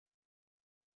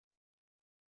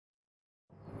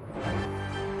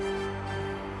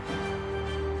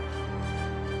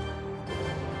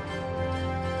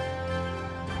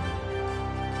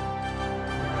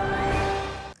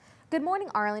Good morning,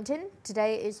 Arlington.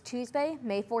 Today is Tuesday,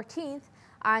 May 14th.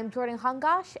 I'm Jordan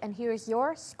Hungosh, and here's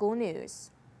your school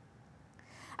news.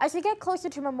 As we get closer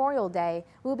to Memorial Day,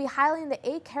 we'll be highlighting the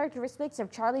 8 characteristics of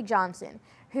Charlie Johnson.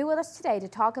 Here with us today to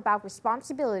talk about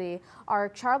responsibility are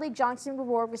Charlie Johnson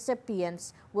Reward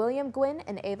recipients William Gwynn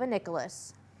and Ava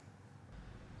Nicholas.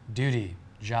 Duty,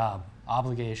 job,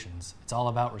 obligations. It's all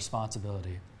about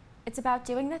responsibility. It's about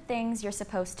doing the things you're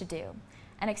supposed to do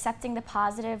and accepting the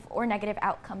positive or negative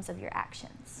outcomes of your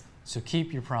actions. So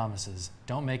keep your promises,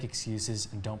 don't make excuses,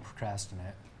 and don't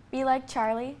procrastinate. Be like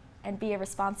Charlie and be a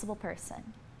responsible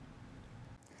person.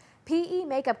 PE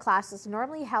makeup classes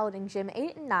normally held in Gym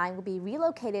 8 and 9 will be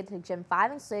relocated to Gym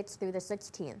 5 and 6 through the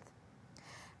 16th.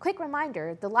 Quick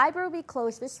reminder, the library will be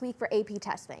closed this week for AP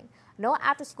testing. No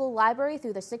after-school library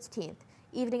through the 16th.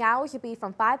 Evening hours will be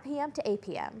from 5 p.m. to 8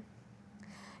 p.m.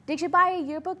 Did you buy a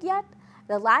yearbook yet?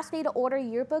 The last day to order a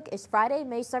yearbook is Friday,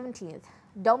 May 17th.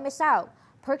 Don't miss out.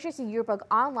 Purchase a yearbook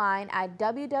online at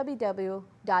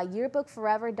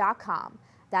www.yearbookforever.com.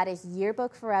 That is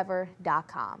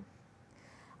yearbookforever.com.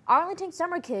 Arlington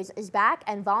Summer Kids is back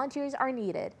and volunteers are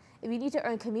needed. If you need to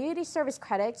earn community service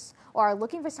credits or are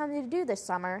looking for something to do this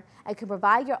summer and can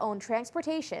provide your own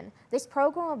transportation, this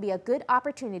program will be a good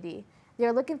opportunity. They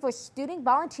are looking for student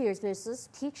volunteers to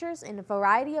assist teachers in a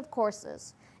variety of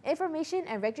courses. Information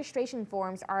and registration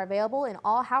forms are available in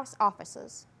all house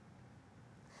offices.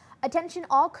 Attention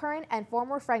all current and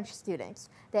former French students.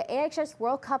 The AHS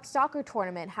World Cup Soccer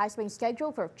Tournament has been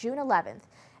scheduled for June 11th.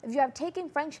 If you have taken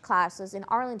French classes in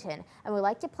Arlington and would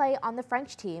like to play on the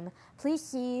French team, please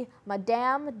see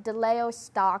Madame de Leo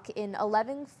Stock in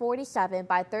 1147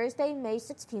 by Thursday, May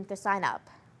 16th to sign up.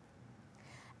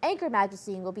 Anchor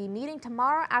Magazine will be meeting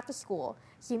tomorrow after school.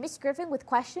 See Ms. Griffin with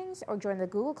questions or join the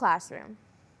Google Classroom.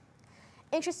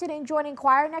 Interested in joining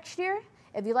choir next year?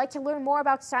 If you'd like to learn more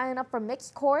about signing up for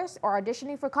mixed chorus or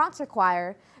auditioning for concert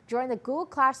choir, join the Google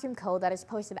Classroom code that is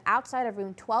posted outside of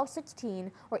room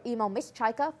 1216 or email Ms.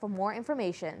 Chaika for more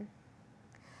information.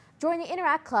 Join the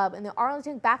Interact Club in the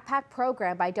Arlington Backpack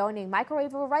Program by donating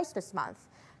microwavable rice this month.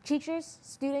 Teachers,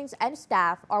 students, and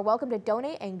staff are welcome to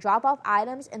donate and drop off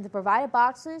items in the provided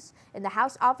boxes in the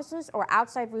house offices or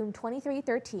outside room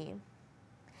 2313.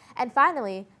 And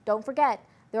finally, don't forget,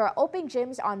 there are open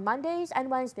gyms on Mondays and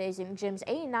Wednesdays in Gyms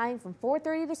 8 and 9 from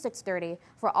 4:30 to 6:30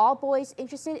 for all boys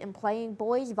interested in playing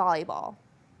boys volleyball.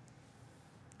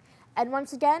 And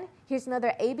once again, here's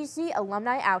another ABC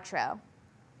alumni outro.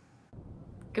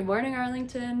 Good morning,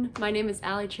 Arlington. My name is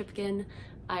Allie Chipkin.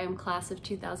 I am class of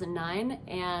 2009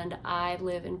 and I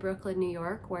live in Brooklyn, New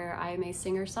York, where I am a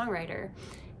singer-songwriter.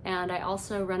 And I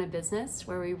also run a business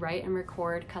where we write and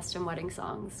record custom wedding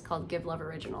songs called Give Love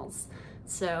Originals.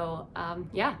 So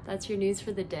yeah, that's your news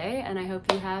for the day, and I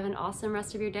hope you have an awesome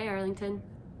rest of your day, Arlington.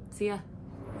 See ya.